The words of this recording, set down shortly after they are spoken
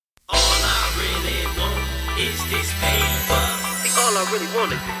is this paper? See, all I really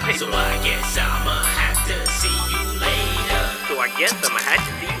want is this paper. So I guess I'ma have to see you later. So I guess I'ma have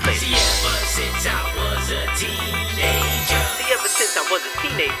to see you later. See, ever since I was a teenager. See, ever since I was a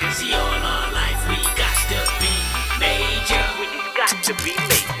teenager. See, all our life we got to be major. We just got to be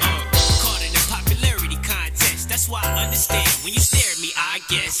major. Caught in a popularity contest. That's why I understand when you stare at me, I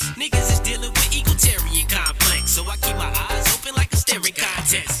guess. Niggas is dealing with egalitarian complex. So I keep my eyes open like a staring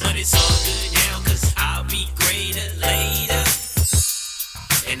contest. But it's all good now, cause I'll be greater later.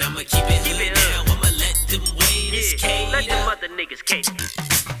 And I'ma keep it hood now. I'ma let them waiters cater. Let them other niggas cater.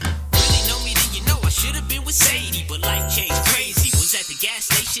 Really know me, then you know I should've been with Sadie. But life changed crazy. Was at the gas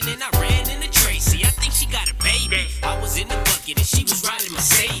station and I ran into Tracy. I think she got a baby. I was in the bucket and she was riding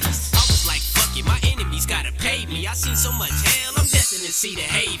Mercedes. I was like, fuck it, my enemies gotta pay me. I seen so much hell, I'm destined to see the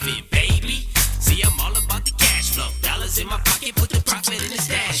haven, baby. See, I'm all about the cash flow. Dollars in my pocket, put the profit in the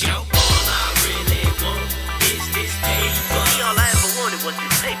stash, yo. All I really want is this paper. See, all I ever wanted was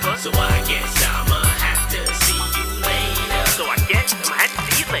this paper. So I guess I'ma have to see you later. So I guess I'ma have to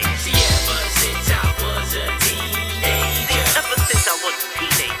see you later. See, ever since I was a teenager. Ever since I was a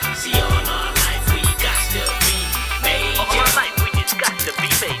teenager. See, all our life we got to be major. All my life we just got to be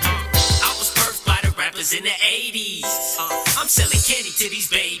major. I was birthed by the rappers in the 80s. I'm selling candy to these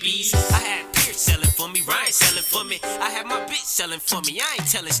babies. I had Pierce selling for me, Ryan selling for me. I had my bitch selling for me. I ain't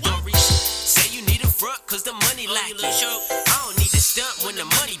telling stories. Say you need a front cause the money lacking. I don't need to stunt when the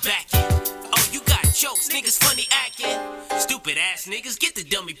money backing. Oh, you got jokes, niggas funny acting. Stupid ass niggas, get the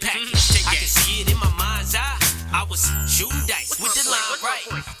dummy package. I can see it in my mind's eye. I was shooting dice with the line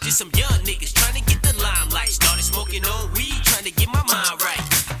right. Just some young niggas trying to get the limelight. Started smoking on weed, trying to get my mind right.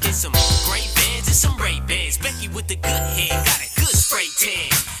 In some gray Vans and some Ray Bans. Becky with the good head, got a good spray tan.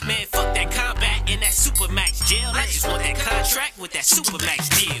 Man, fuck that combat and that Supermax jail. I just want that contract with that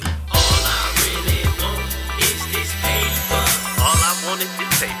Supermax deal. All I really want is this paper. All I want is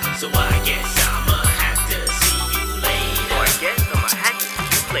this paper. So I guess I'ma have to see you later. So I guess I'ma have to see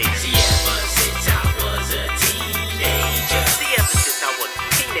you later. See, ever since I was a teenager. See, ever since I was a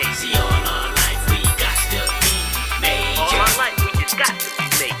teenager. See, all our life we got to be major. All my life we just got to be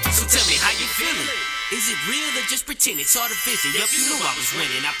major. So tell me how you feeling? Is it real or just pretend? It's artificial. Yup, you knew I was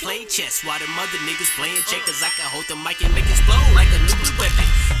winning. I played chess while the mother niggas playing checkers. I can hold the mic and make it explode like a nuclear weapon.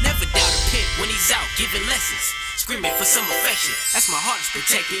 Never doubt a pimp when he's out giving lessons. Screaming for some affection. That's my heart is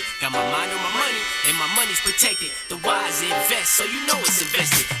protected. Got my mind on my money and my money's protected. The wise invest, so you know it's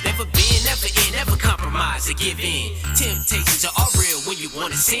invested. Never bend, never end, never compromise or give in. Temptations are all real when you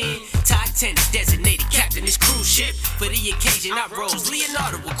wanna sin. Titanic designated captain, this cruise ship. For the occasion I rose,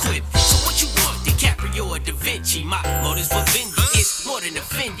 Leonardo equipped. So what you want? DiCaprio or Da Vinci? My motives for Fendi. It's more than a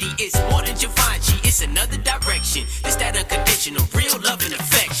Fendi, it's more than Givenchy. It's another direction. It's that unconditional, real love and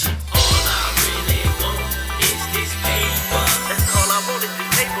affection.